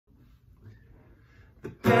The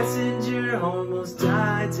passenger almost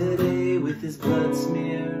died today with his blood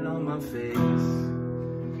smeared on my face.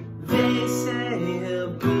 They say he'll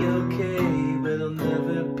be okay, but he'll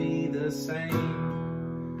never be the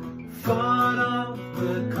same. Fought off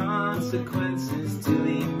the consequences till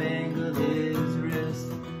he mangled his wrist.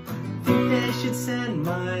 Think they should send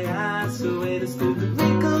my ass away to school the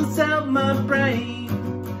wrinkles out my brain.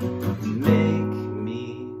 Make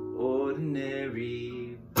me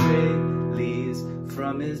ordinary. Break leaves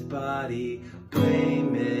from his body,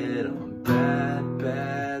 blame it on bad,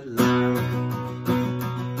 bad luck.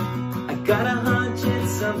 I got a hunch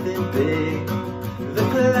it's something big, the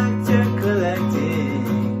collector collecting.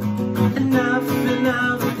 Enough,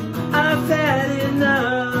 enough, I've had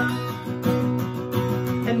enough.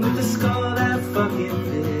 And with a skull that fucking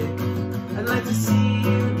thick, I'd like to see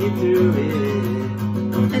you get through it.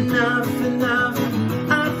 Enough, enough,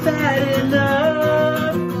 I've had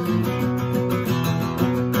enough.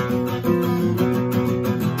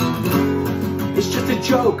 It's just a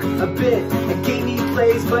joke, a bit, a game he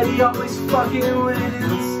plays, but he always fucking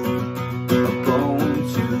wins. A bone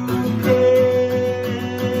to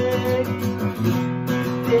pick.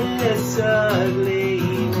 This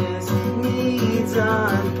ugliness needs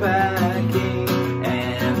unpacking,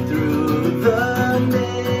 and through the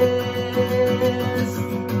mist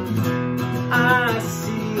I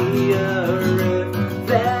see a rift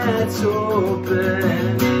that's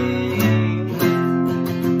opening.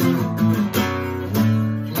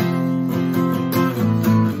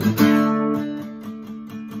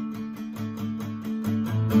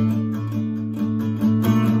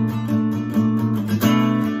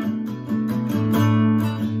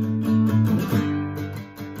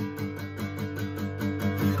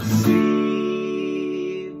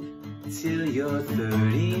 Sleep till you're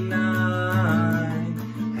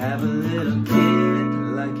 39. Have a little kid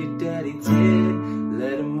like your daddy did.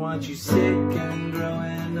 Let him watch you sick and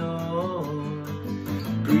growing old.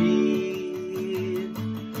 Breathe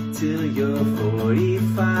till you're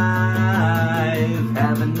 45.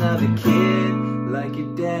 Have another kid like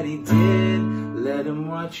your daddy did. Let him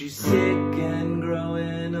watch you sick and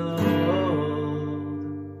growing old.